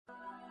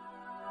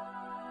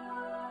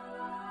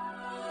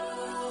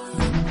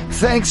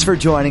Thanks for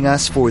joining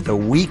us for the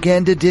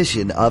weekend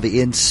edition of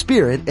In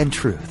Spirit and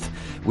Truth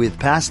with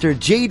Pastor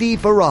J.D.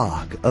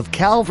 Farag of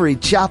Calvary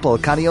Chapel,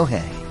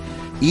 Kaneohe.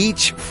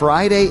 Each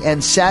Friday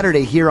and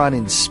Saturday here on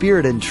In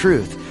Spirit and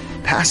Truth,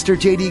 Pastor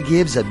J.D.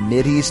 gives a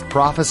Mideast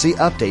prophecy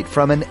update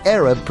from an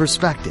Arab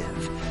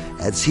perspective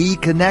as he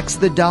connects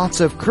the dots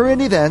of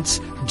current events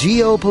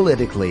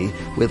geopolitically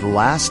with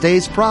last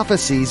days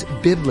prophecies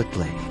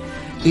biblically.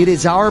 It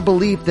is our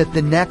belief that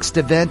the next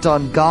event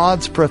on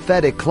God's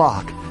prophetic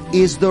clock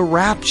is the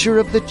rapture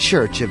of the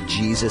Church of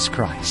Jesus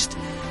Christ.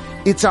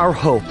 It's our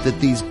hope that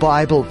these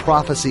Bible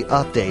prophecy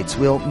updates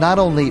will not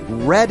only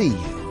ready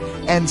you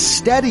and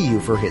steady you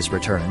for His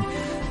return,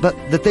 but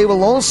that they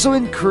will also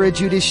encourage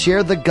you to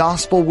share the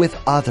gospel with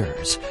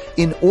others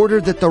in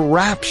order that the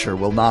rapture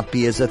will not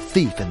be as a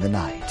thief in the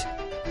night.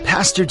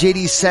 Pastor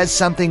J.D. says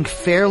something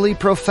fairly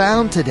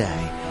profound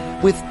today.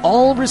 With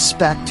all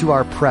respect to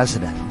our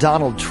president,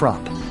 Donald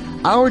Trump,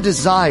 our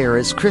desire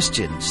as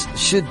Christians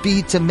should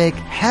be to make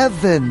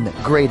heaven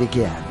great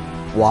again.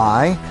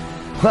 Why?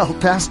 Well,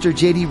 Pastor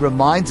J.D.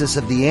 reminds us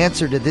of the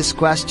answer to this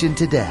question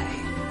today.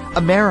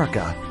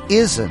 America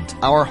isn't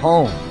our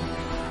home.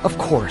 Of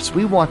course,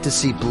 we want to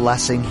see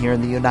blessing here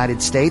in the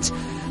United States,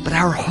 but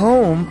our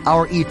home,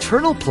 our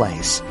eternal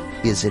place,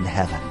 is in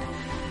heaven.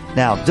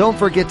 Now, don't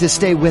forget to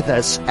stay with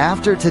us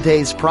after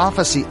today's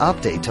prophecy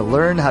update to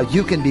learn how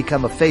you can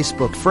become a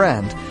Facebook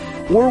friend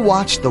or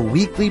watch the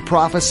weekly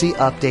prophecy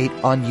update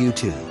on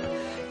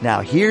YouTube.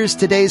 Now, here's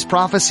today's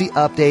prophecy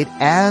update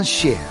as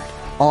shared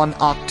on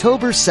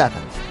October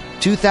 7th,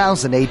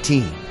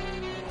 2018.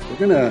 We're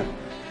going to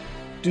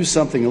do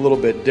something a little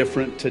bit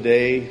different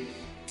today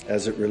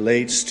as it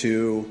relates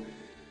to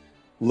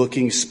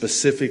looking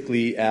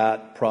specifically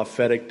at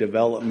prophetic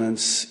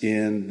developments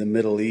in the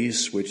Middle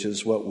East, which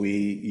is what we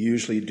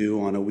usually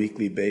do on a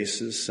weekly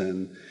basis.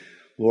 And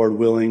Lord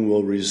willing,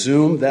 we'll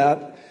resume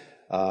that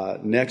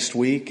next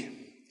week.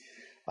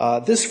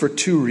 This for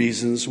two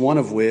reasons, one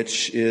of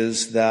which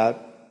is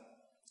that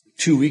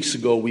 2 weeks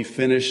ago we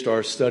finished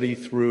our study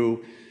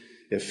through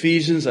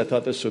Ephesians. I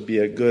thought this would be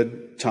a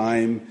good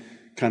time,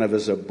 kind of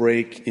as a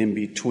break in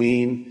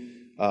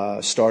between,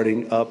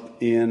 starting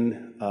up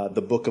in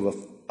the book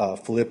of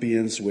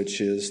Philippians,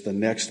 which is the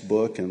next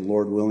book, and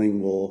Lord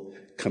willing, we'll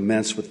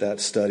commence with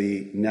that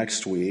study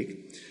next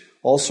week.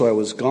 Also, I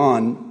was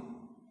gone,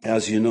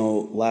 as you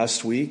know,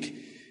 last week,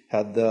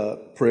 had the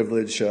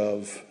privilege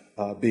of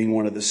being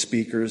one of the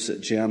speakers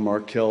at Jan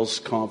Markell's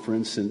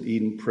conference in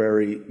Eden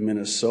Prairie,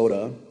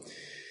 Minnesota.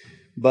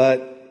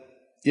 But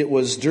it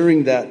was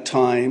during that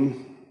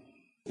time,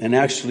 and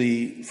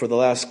actually for the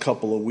last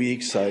couple of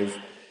weeks, I've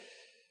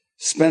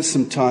spent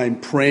some time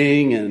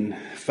praying and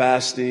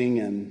fasting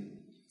and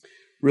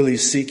really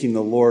seeking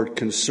the Lord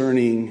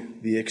concerning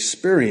the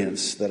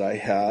experience that I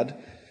had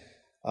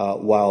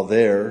while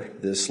there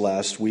this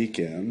last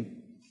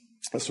weekend.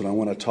 That's what I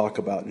want to talk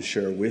about and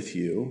share with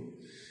you.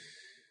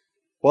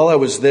 While I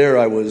was there,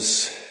 I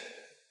was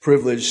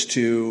privileged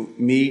to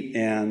meet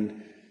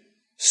and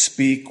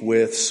speak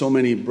with so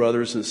many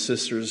brothers and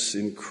sisters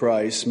in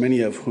Christ,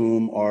 many of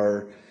whom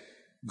are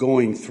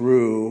going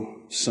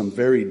through some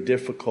very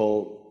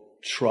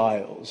difficult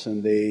trials,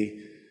 and they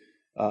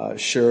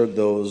shared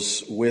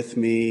those with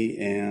me.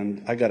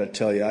 And I got to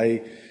tell you,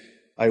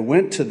 I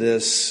went to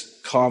this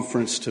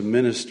conference to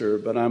minister,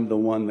 but I'm the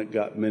one that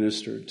got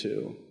ministered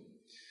to.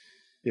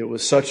 It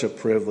was such a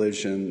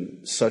privilege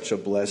and such a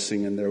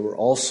blessing, and there were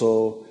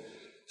also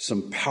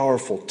some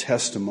powerful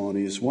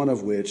testimonies, one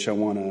of which I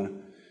want to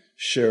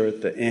share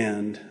at the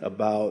end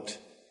about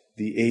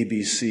the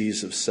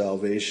ABCs of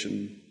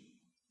salvation.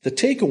 The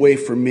takeaway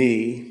for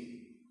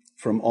me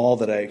from all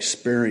that I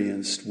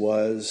experienced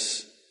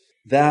was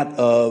that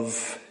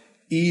of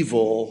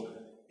evil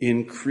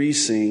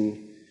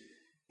increasing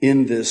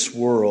in this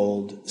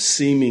world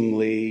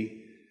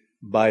seemingly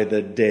by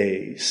the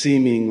day,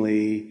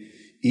 seemingly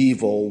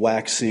evil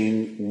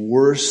waxing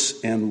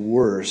worse and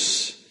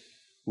worse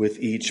with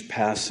each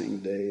passing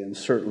day. And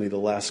certainly the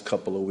last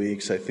couple of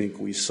weeks, I think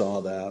we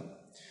saw that.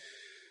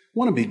 I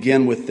want to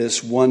begin with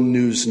this One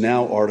News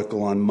Now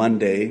article on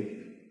Monday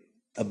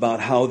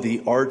about how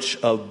the Arch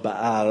of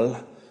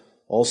Baal,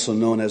 also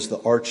known as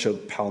the Arch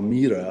of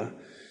Palmyra,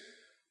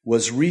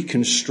 was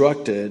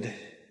reconstructed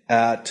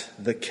at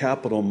the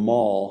Capitol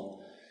Mall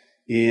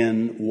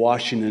in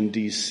Washington,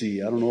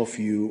 D.C. I don't know if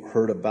you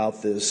heard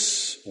about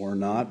this or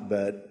not,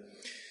 but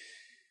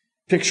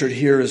pictured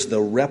here is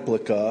the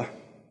replica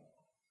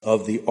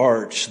of the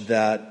arch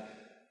that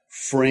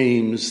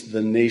frames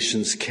the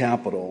nation's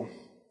capital.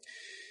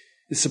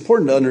 It's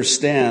important to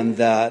understand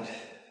that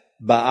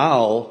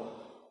Baal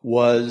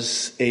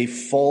was a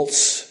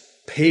false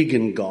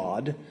pagan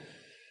god,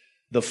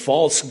 the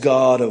false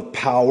god of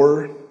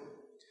power,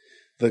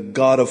 the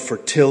god of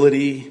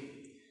fertility,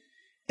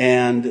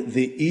 and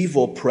the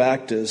evil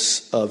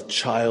practice of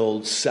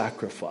child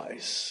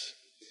sacrifice.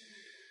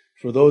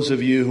 For those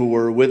of you who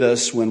were with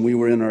us when we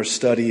were in our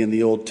study in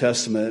the Old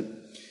Testament,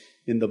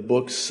 in the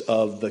books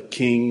of the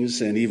Kings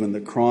and even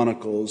the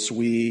Chronicles,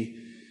 we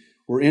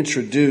we're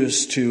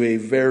introduced to a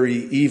very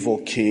evil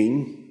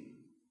king.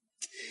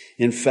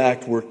 In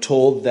fact, we're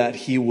told that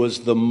he was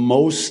the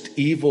most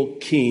evil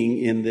king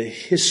in the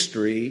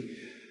history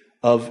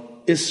of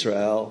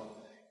Israel,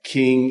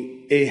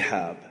 King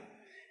Ahab.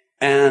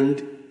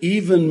 And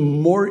even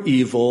more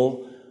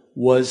evil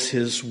was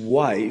his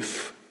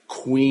wife,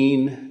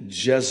 Queen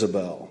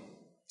Jezebel.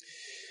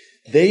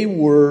 They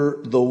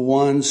were the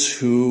ones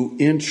who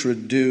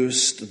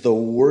introduced the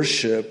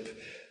worship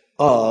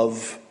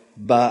of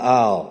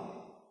Baal.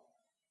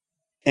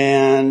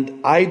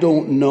 And I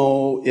don't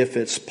know if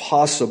it's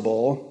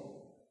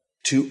possible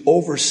to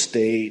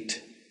overstate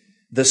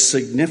the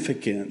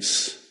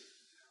significance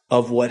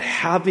of what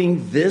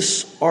having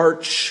this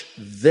arch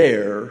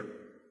there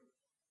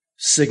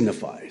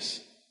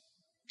signifies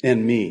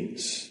and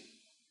means.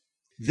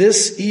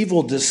 This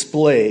evil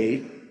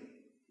display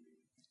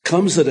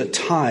comes at a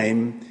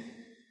time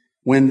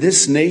when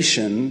this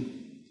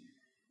nation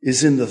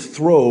is in the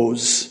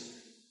throes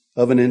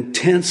of an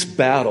intense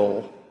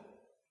battle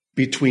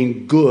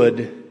between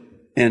good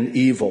and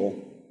evil.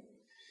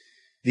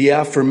 The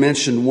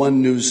aforementioned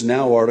One News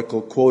Now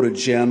article quoted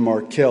Jan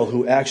Markell,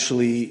 who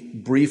actually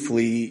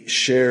briefly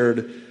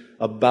shared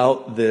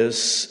about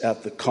this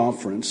at the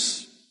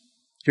conference.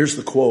 Here's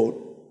the quote.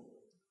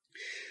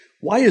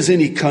 "Why is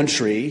any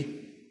country,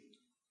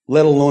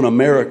 let alone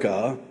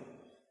America,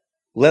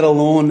 let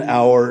alone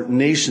our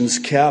nation's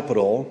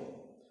capital,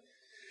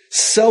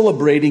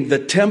 celebrating the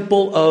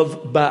temple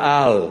of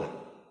Baal?"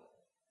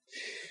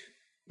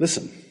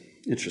 Listen,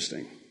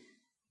 interesting.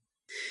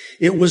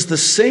 It was the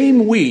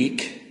same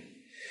week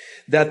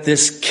that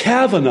this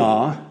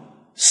Kavanaugh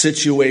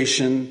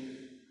situation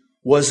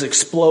was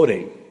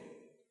exploding.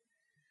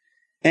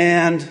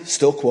 And,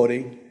 still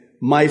quoting,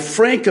 "My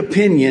frank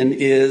opinion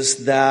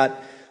is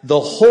that the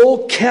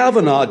whole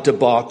Kavanaugh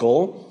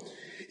debacle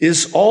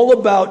is all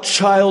about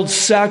child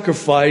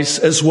sacrifice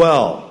as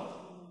well.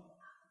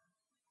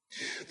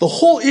 The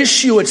whole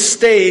issue at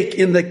stake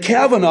in the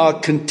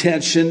Kavanaugh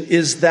contention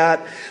is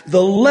that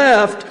the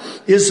left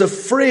is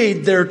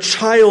afraid their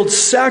child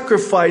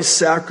sacrifice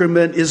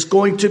sacrament is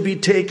going to be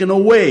taken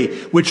away,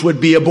 which would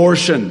be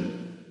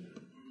abortion.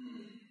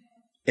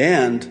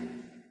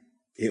 And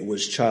it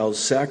was child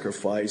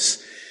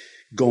sacrifice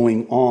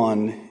going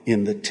on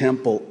in the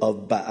temple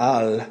of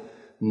Baal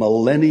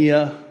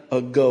millennia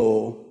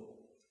ago.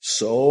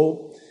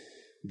 So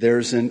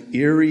there's an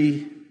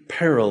eerie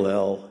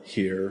parallel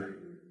here,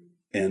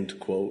 end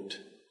quote.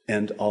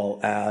 And I'll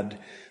add,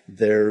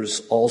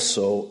 there's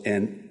also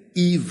an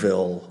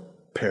evil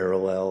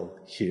parallel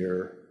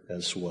here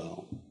as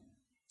well.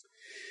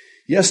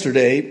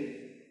 Yesterday,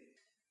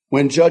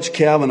 when Judge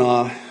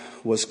Kavanaugh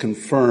was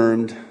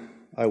confirmed,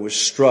 I was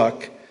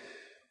struck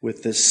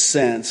with this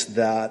sense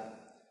that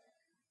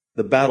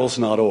the battle's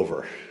not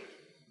over.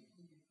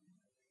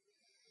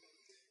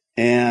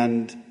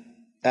 And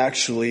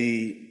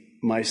actually,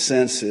 my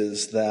sense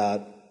is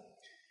that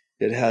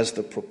it has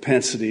the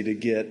propensity to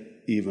get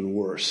even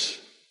worse.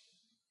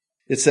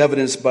 It's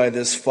evidenced by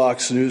this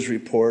Fox News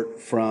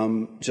report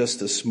from just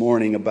this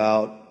morning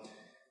about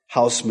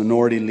House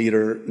Minority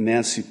Leader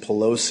Nancy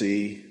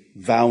Pelosi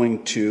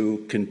vowing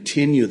to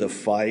continue the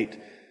fight,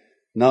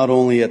 not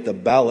only at the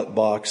ballot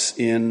box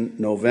in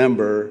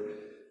November,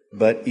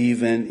 but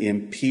even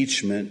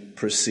impeachment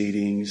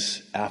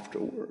proceedings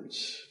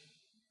afterwards.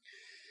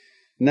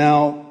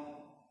 Now,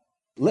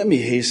 let me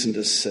hasten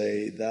to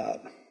say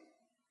that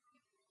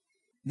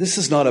this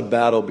is not a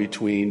battle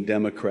between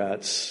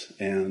Democrats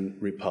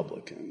and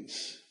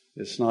Republicans.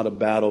 It's not a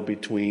battle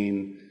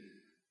between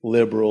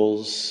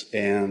liberals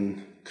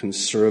and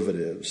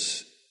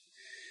conservatives.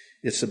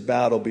 It's a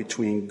battle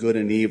between good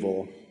and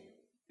evil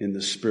in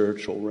the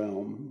spiritual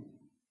realm.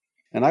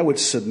 And I would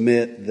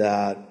submit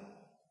that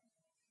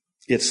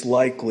it's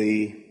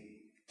likely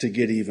to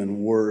get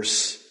even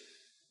worse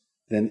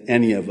than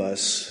any of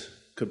us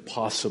could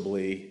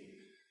possibly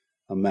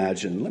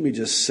imagine. Let me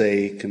just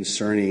say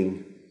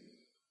concerning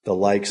the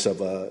likes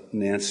of a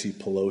Nancy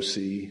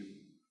Pelosi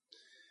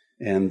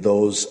and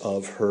those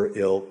of her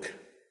ilk,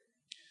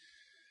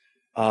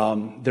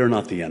 they're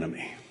not the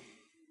enemy.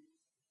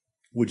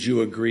 Would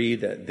you agree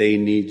that they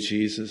need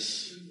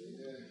Jesus?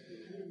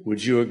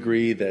 Would you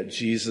agree that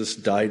Jesus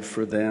died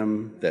for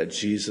them, that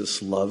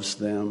Jesus loves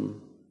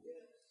them,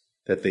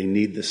 that they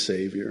need the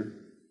Savior?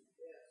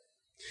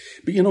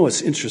 But you know,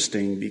 it's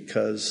interesting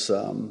because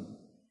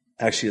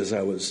actually as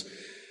I was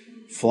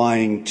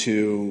flying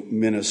to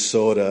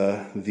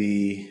Minnesota,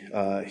 the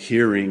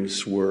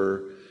hearings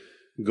were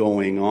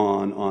going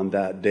on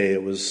that day.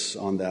 It was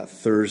on that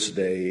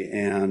Thursday,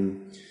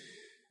 and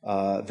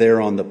there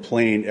on the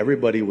plane,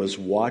 everybody was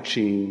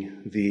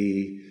watching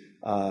the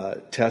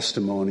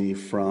testimony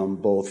from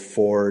both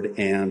Ford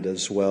and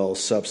as well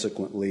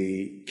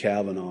subsequently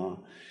Kavanaugh.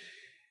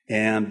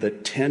 And the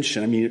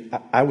tension, I mean,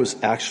 I was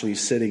actually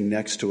sitting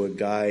next to a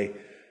guy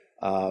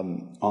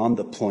on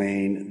the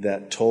plane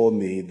that told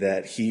me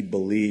that he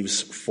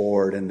believes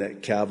Ford and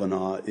that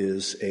Kavanaugh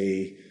is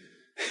a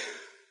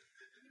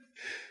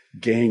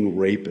gang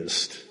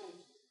rapist.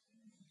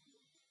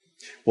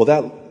 Well,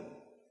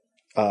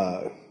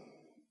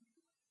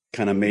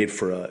 kind of made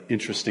for an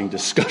interesting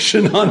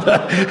discussion on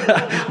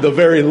the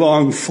very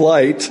long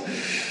flight.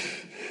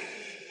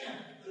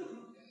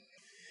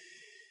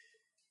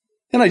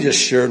 And I just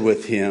shared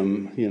with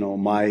him,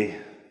 my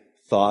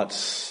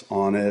thoughts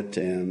on it.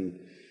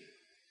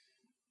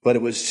 But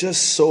it was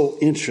just so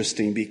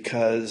interesting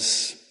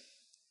because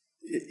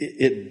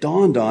it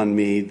dawned on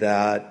me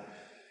that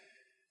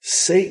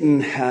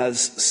Satan has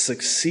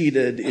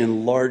succeeded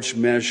in large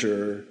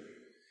measure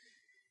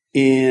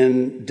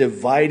in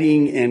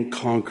dividing and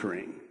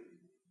conquering.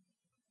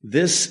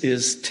 This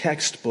is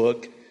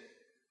textbook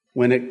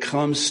when it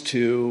comes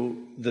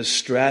to the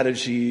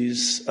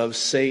strategies of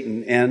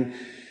Satan. And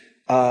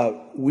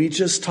we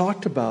just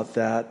talked about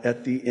that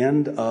at the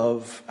end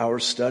of our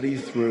study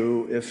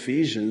through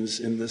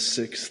Ephesians in the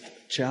 6th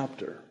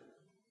chapter.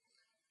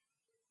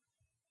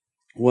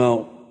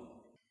 Well,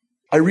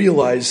 I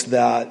realize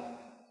that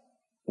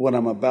what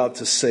I'm about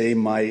to say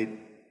might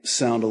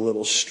sound a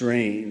little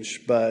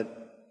strange, but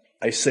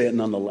I say it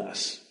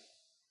nonetheless.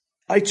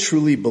 I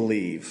truly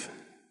believe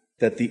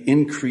that the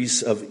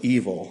increase of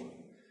evil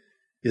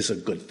is a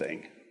good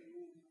thing.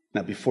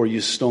 Now, before you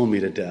stone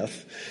me to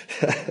death,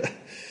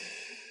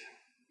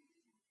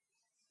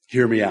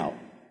 hear me out.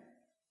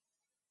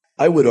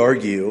 I would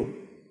argue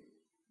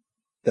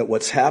that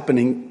what's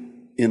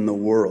happening in the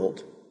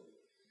world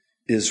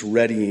is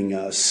readying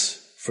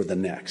us for the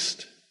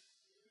next.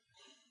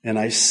 And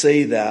I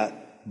say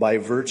that by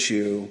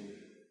virtue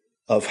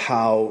of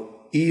how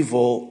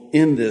evil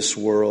in this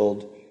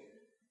world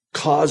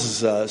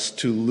causes us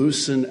to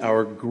loosen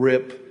our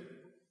grip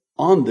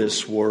on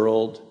this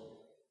world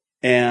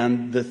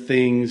and the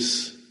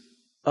things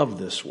of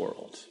this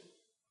world.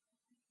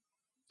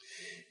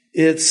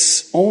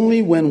 It's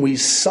only when we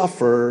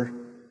suffer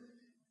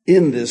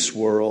in this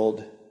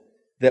world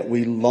that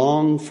we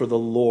long for the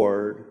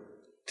Lord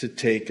to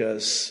take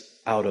us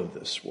out of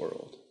this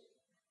world.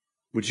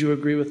 Would you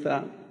agree with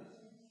that?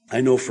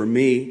 I know for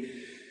me,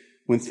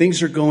 when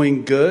things are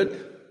going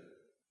good,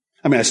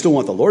 I still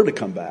want the Lord to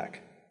come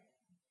back,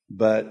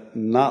 but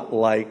not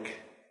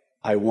like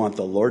I want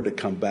the Lord to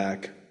come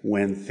back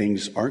when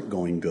things aren't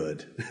going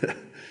good.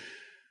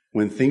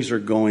 When things are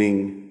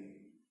going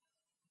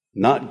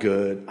not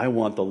good, I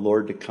want the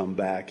Lord to come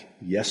back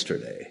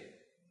yesterday.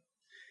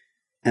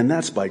 And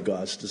that's by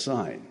God's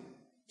design.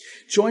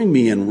 Join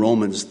me in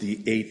Romans, the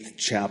 8th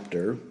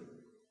chapter,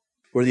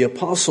 where the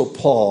Apostle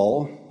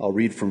Paul, I'll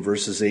read from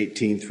verses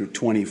 18 through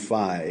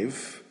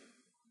 25,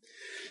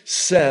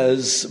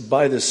 says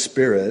by the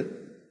Spirit,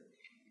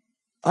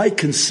 I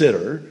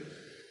consider,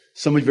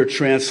 some of your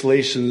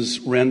translations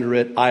render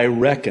it, I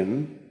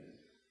reckon.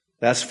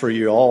 That's for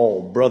you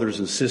all brothers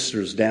and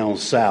sisters down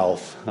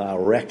south, I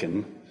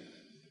reckon.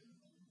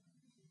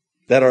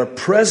 That our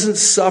present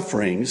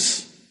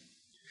sufferings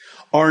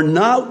are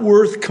not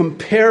worth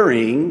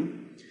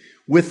comparing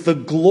with the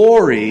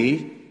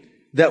glory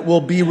that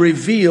will be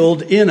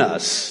revealed in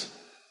us.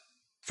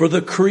 For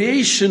the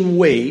creation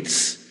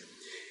waits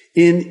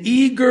in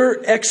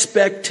eager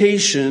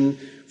expectation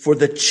for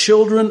the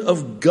children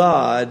of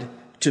God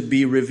to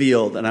be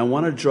revealed. And I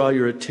want to draw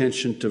your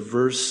attention to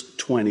verse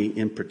 20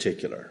 in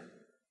particular.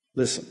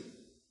 Listen.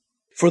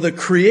 For the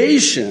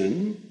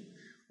creation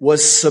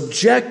was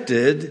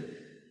subjected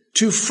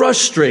to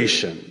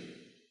frustration,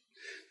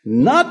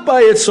 not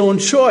by its own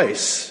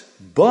choice,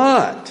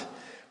 but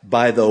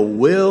by the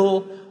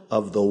will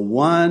of the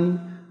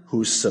one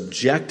who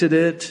subjected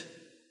it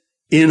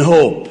in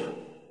hope.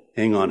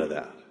 Hang on to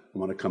that. I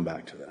want to come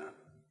back to that.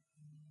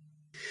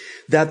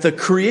 That the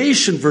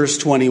creation, verse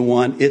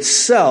 21,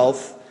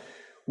 itself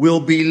will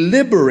be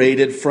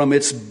liberated from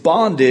its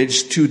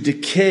bondage to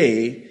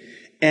decay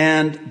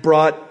and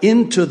brought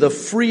into the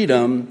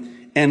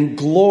freedom and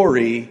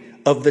glory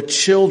of the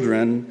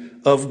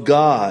children of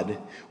God.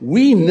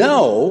 We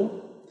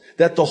know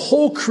that the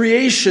whole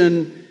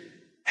creation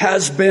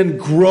has been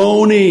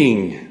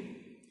groaning,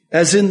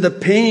 as in the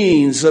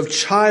pains of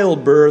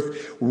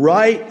childbirth,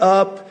 right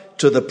up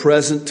to the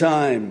present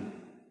time.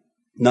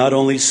 Not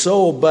only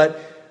so, but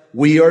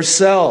we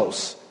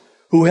ourselves,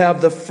 who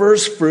have the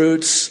first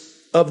fruits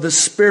of the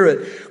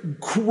Spirit,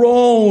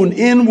 groan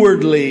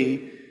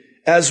inwardly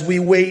as we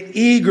wait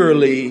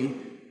eagerly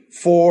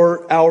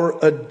for our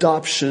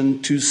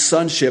adoption to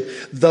sonship,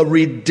 the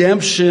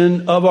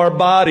redemption of our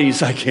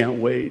bodies. I can't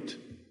wait.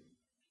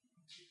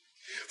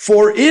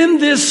 For in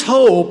this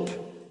hope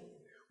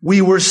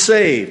we were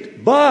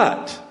saved.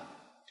 But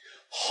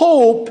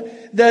hope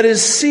that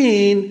is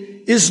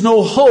seen is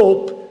no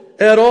hope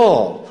at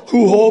all.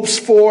 Who hopes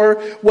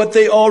for what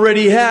they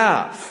already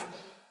have?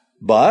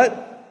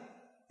 But,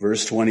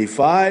 verse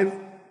 25,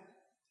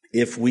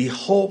 if we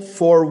hope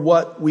for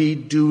what we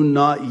do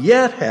not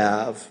yet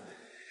have,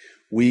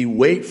 we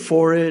wait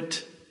for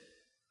it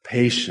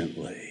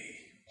patiently.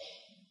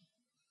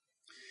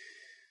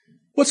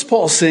 What's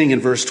Paul saying in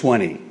verse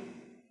 20?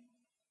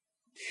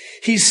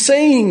 He's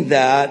saying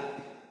that,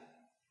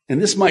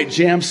 and this might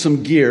jam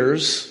some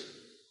gears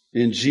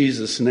in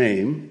Jesus'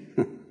 name.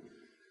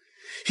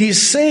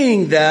 He's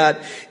saying that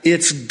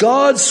it's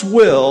God's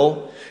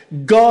will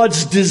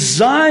God's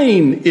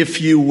design,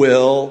 if you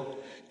will,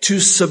 to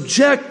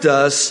subject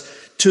us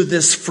to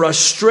this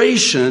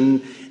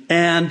frustration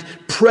and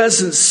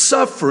present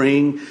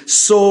suffering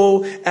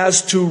so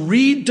as to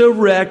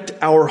redirect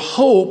our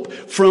hope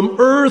from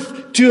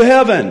earth to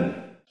heaven.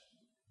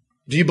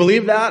 Do you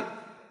believe that?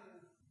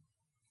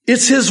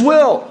 It's His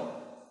will.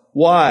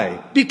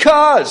 Why?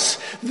 Because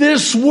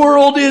this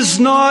world is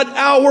not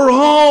our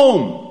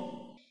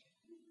home.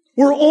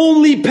 We're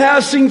only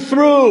passing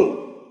through.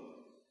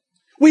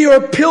 We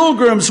are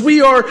pilgrims.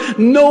 We are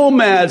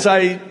nomads.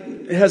 I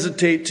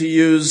hesitate to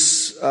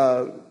use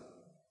the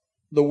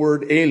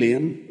word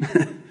alien,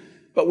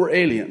 but we're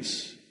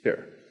aliens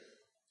here.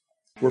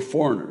 We're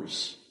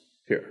foreigners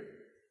here.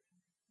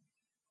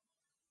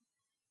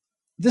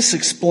 This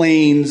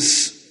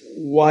explains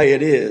why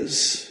it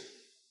is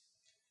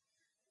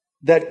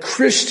that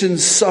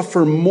Christians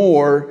suffer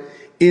more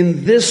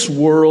in this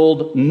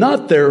world,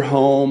 not their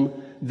home,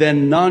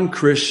 than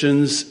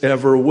non-Christians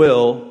ever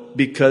will,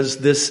 because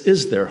this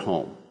is their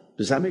home.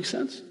 Does that make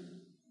sense?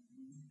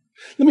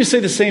 Let me say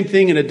the same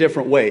thing in a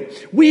different way.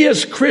 We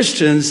as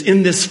Christians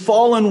in this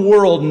fallen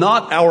world,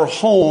 not our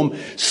home,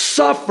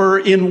 suffer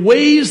in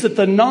ways that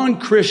the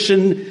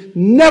non-Christian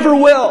never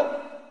will.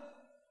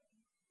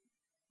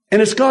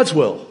 And it's God's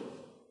will.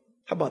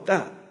 How about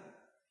that?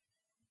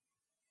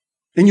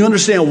 And you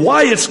understand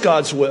why it's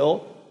God's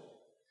will.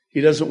 He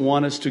doesn't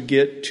want us to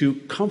get too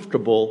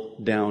comfortable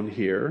down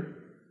here.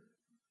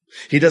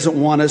 He doesn't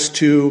want us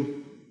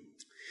to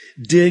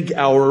dig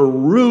our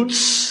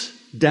roots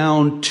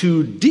down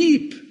too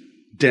deep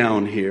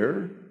down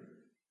here.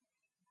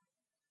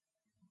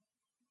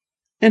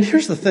 And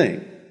here's the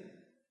thing.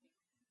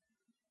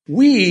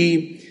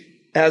 We,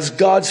 as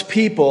God's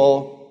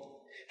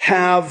people,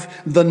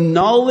 have the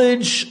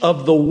knowledge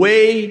of the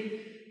way,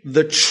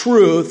 the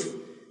truth,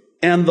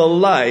 and the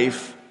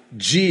life,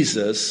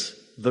 Jesus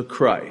the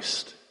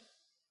Christ.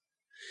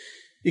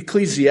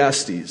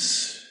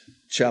 Ecclesiastes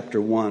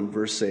chapter 1,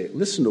 verse 8.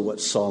 Listen to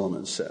what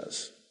Solomon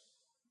says.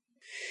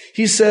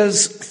 He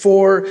says,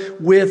 "For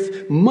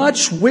with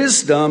much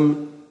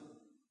wisdom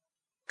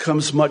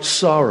comes much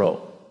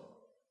sorrow.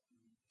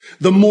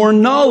 The more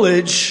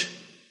knowledge,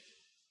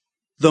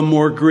 the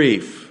more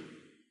grief."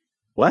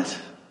 What?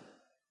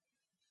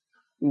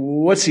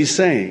 What's he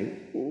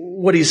saying?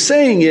 What he's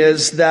saying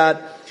is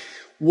that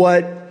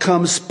what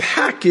comes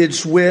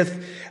packaged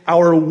with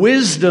our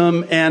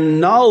wisdom and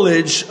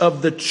knowledge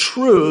of the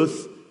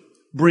truth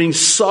brings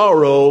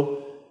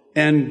sorrow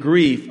and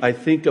grief. I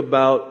think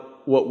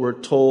about what we're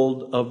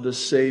told of the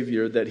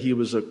Savior, that He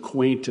was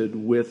acquainted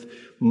with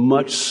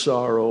much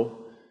sorrow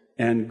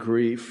and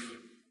grief.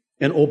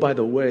 And oh, by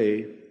the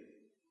way,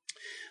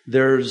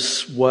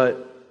 there's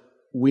what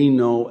we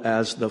know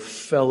as the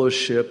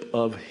fellowship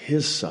of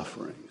His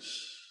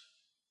sufferings.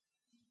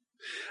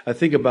 I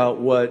think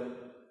about what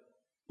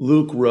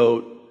Luke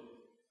wrote,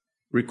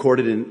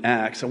 recorded in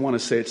Acts. I want to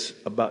say it's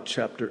about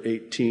chapter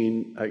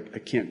 18. I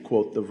can't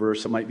quote the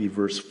verse. It might be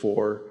verse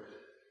 4.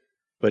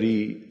 But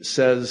he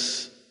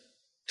says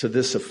to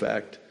this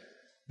effect,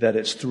 that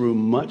it's through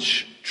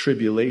much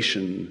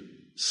tribulation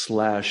 /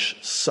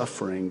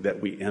 suffering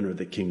that we enter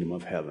the kingdom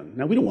of heaven.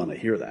 Now, we don't want to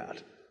hear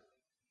that.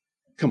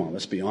 Come on,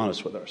 let's be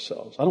honest with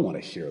ourselves. I don't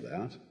want to hear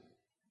that.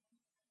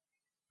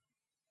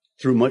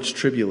 Through much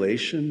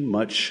tribulation,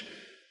 much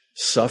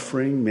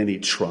suffering, many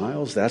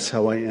trials, that's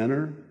how I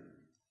enter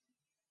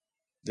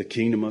the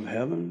kingdom of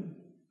heaven.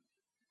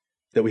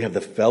 That we have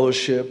the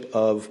fellowship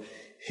of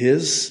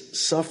His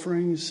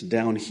sufferings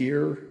down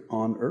here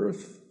on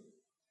earth.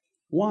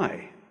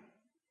 Why?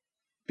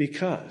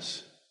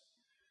 Because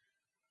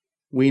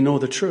we know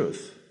the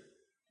truth.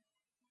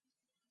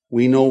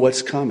 We know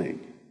what's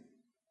coming.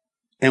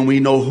 And we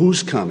know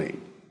who's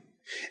coming.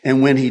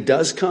 And when He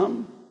does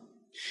come,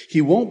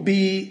 He won't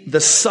be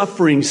the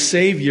suffering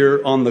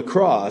Savior on the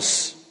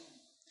cross.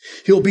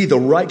 He'll be the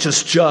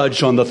righteous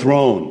judge on the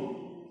throne.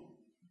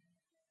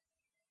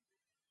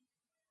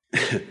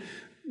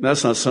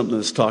 That's not something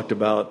that's talked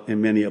about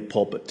in many a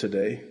pulpit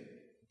today.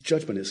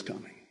 Judgment is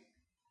coming.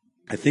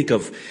 I think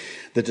of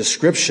the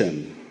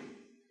description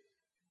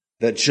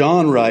that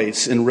John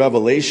writes in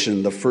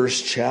Revelation, the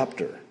first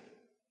chapter.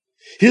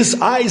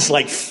 His eyes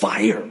like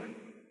fire.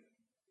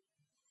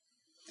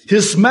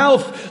 His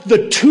mouth,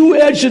 the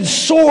two-edged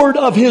sword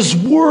of His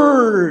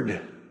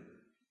word.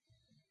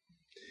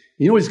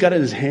 You know what He's got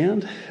in His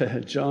hand?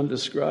 John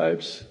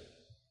describes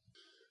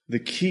the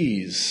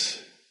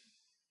keys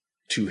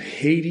to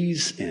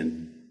Hades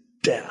and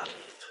death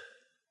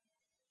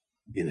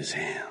in His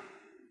hand.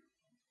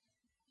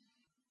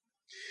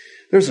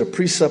 There's a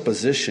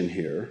presupposition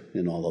here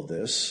in all of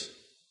this,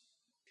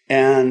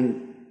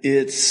 and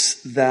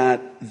it's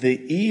that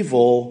the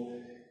evil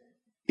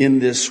in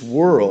this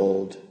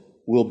world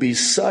will be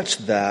such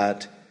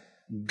that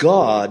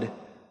God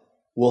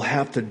will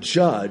have to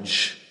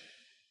judge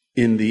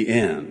in the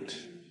end.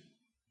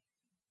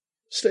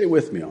 Stay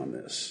with me on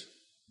this.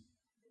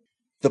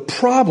 The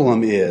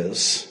problem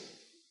is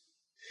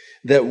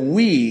that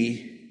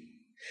we,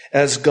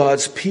 as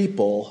God's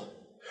people,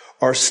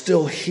 are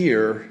still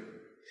here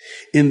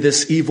in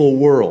this evil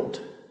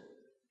world.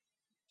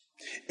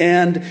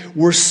 And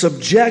we're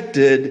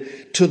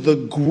subjected to the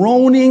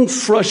groaning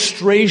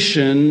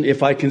frustration,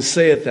 if I can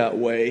say it that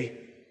way,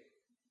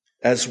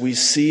 as we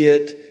see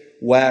it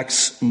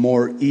wax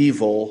more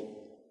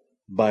evil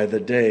by the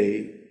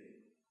day.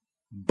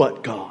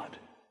 But God.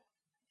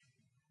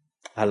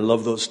 I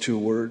love those two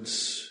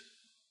words.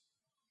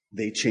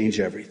 They change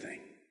everything.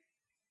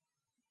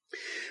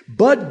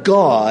 But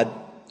God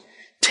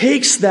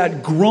takes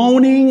that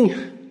groaning,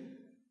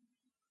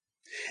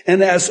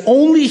 and as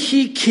only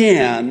He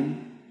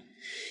can,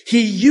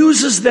 He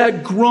uses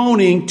that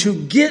groaning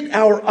to get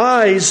our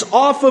eyes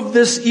off of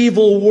this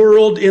evil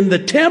world in the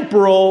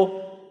temporal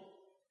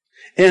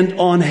and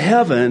on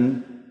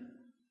heaven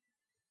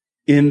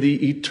in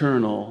the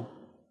eternal.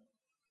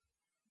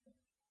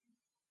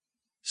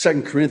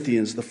 2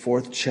 Corinthians, the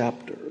 4th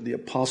chapter, the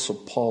Apostle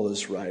Paul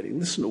is writing.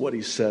 Listen to what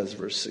he says,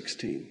 verse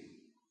 16.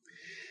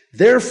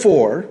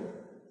 Therefore,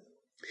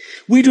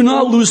 we do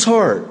not lose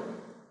heart,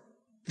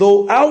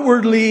 though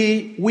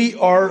outwardly we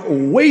are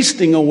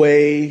wasting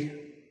away.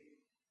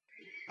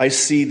 I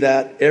see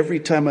that every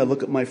time I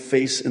look at my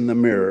face in the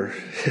mirror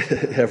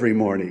every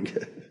morning.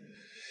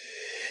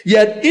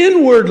 Yet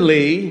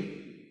inwardly,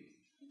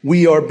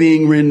 we are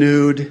being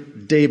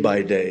renewed day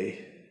by day.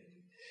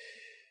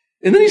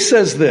 And then he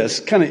says this,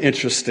 kind of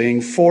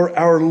interesting, for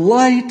our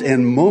light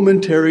and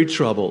momentary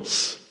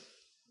troubles.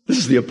 This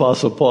is the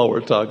Apostle Paul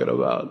we're talking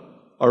about.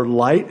 Our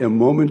light and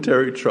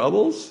momentary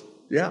troubles?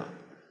 Yeah.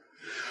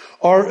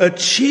 Are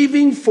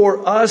achieving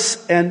for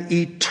us an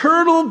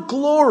eternal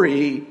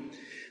glory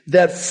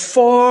that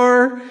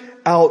far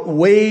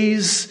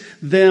outweighs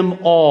them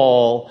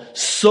all.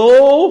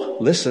 So,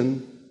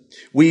 listen,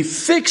 we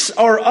fix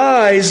our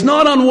eyes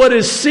not on what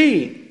is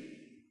seen,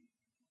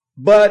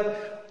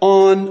 but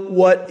on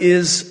what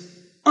is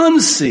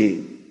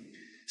unseen,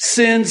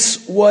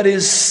 since what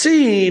is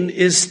seen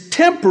is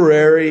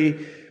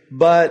temporary,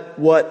 but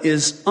what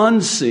is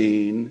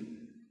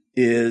unseen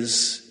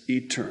is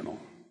eternal.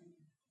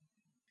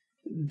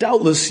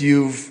 Doubtless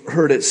you've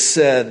heard it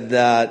said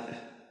that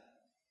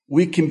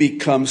we can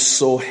become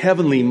so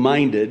heavenly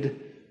minded,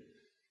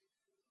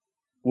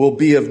 we'll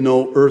be of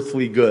no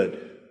earthly good.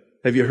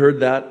 Have you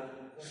heard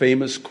that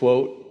famous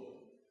quote?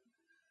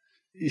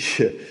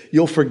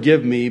 You'll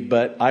forgive me,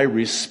 but I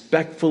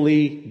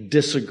respectfully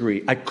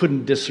disagree. I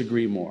couldn't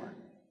disagree more.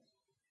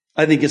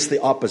 I think it's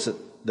the opposite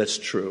that's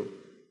true.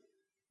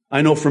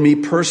 I know for me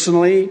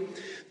personally,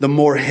 the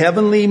more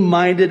heavenly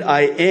minded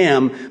I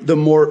am, the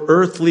more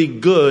earthly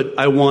good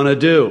I want to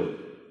do.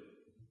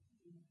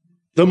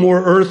 The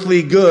more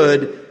earthly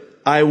good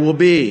I will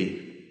be.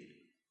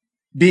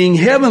 Being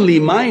heavenly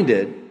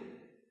minded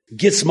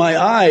gets my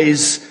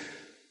eyes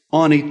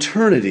on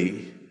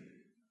eternity,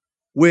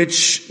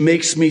 which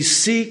makes me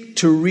seek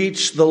to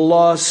reach the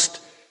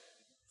lost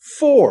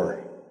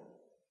for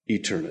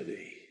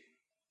eternity.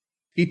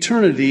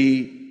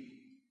 Eternity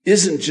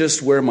isn't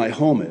just where my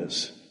home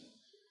is.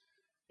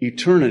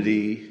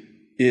 Eternity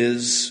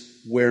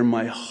is where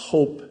my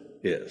hope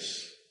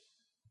is.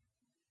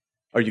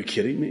 Are you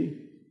kidding me?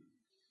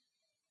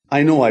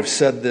 I know I've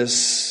said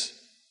this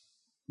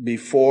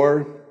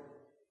before.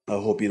 I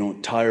hope you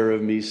don't tire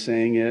of me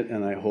saying it,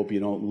 and I hope you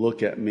don't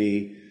look at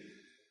me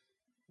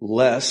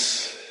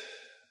less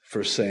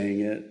for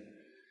saying it.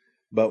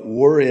 But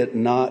were it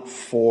not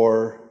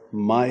for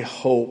my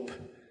hope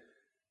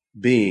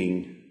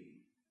being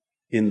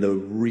in the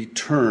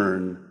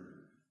return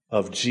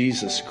of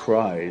Jesus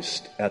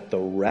Christ at the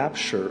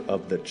rapture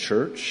of the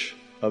church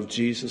of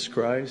Jesus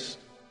Christ,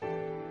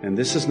 and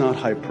this is not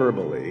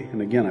hyperbole,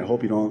 and again, I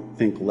hope you don't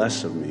think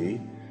less of me,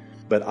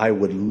 but I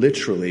would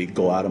literally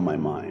go out of my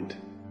mind.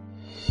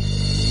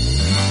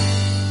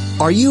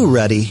 Are you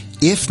ready?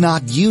 If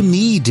not, you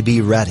need to be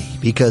ready,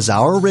 because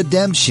our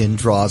redemption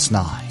draws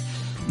nigh.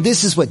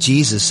 This is what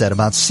Jesus said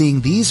about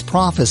seeing these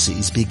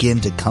prophecies begin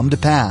to come to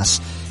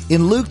pass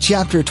in Luke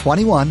chapter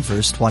 21,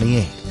 verse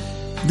 28.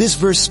 This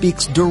verse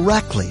speaks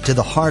directly to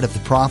the heart of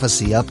the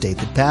prophecy update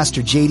that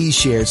Pastor JD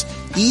shares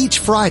each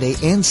Friday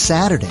and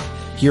Saturday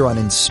here on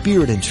In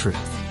Spirit and Truth.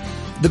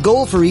 The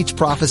goal for each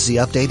prophecy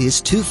update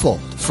is twofold.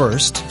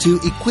 First,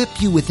 to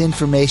equip you with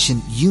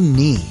information you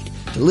need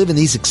to live in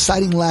these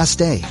exciting last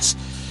days.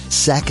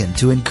 Second,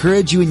 to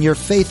encourage you in your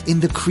faith in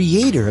the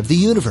Creator of the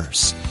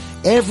universe.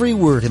 Every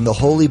word in the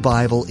Holy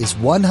Bible is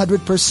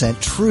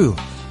 100% true.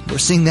 We're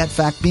seeing that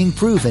fact being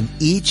proven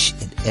each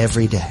and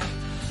every day.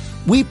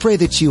 We pray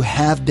that you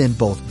have been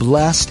both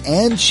blessed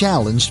and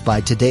challenged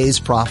by today's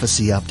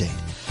prophecy update.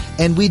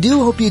 And we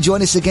do hope you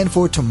join us again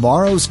for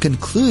tomorrow's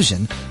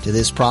conclusion to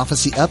this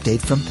prophecy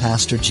update from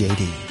Pastor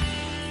JD.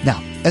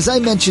 Now, as I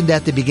mentioned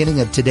at the beginning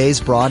of today's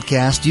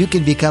broadcast, you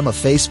can become a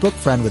Facebook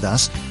friend with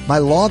us by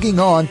logging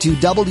on to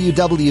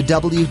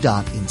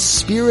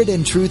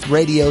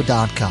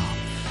www.inspiritandtruthradio.com.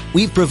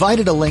 We've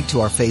provided a link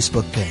to our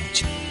Facebook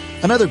page.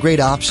 Another great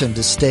option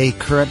to stay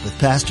current with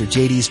Pastor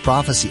JD's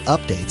prophecy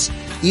updates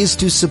is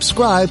to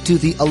subscribe to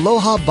the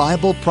Aloha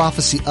Bible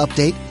Prophecy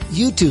Update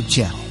YouTube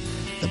channel.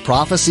 The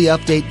Prophecy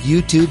Update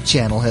YouTube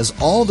channel has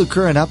all the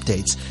current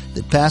updates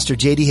that Pastor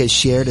JD has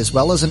shared, as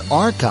well as an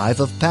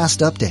archive of past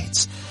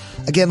updates.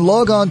 Again,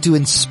 log on to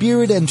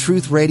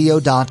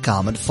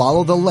inspiritandtruthradio.com and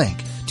follow the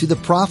link to the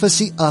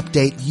Prophecy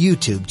Update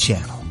YouTube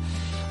channel.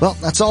 Well,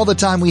 that's all the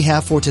time we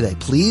have for today.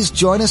 Please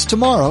join us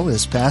tomorrow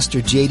as Pastor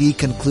JD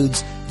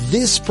concludes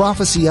this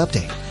prophecy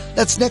update.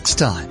 That's next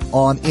time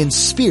on In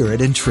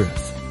Spirit and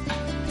Truth.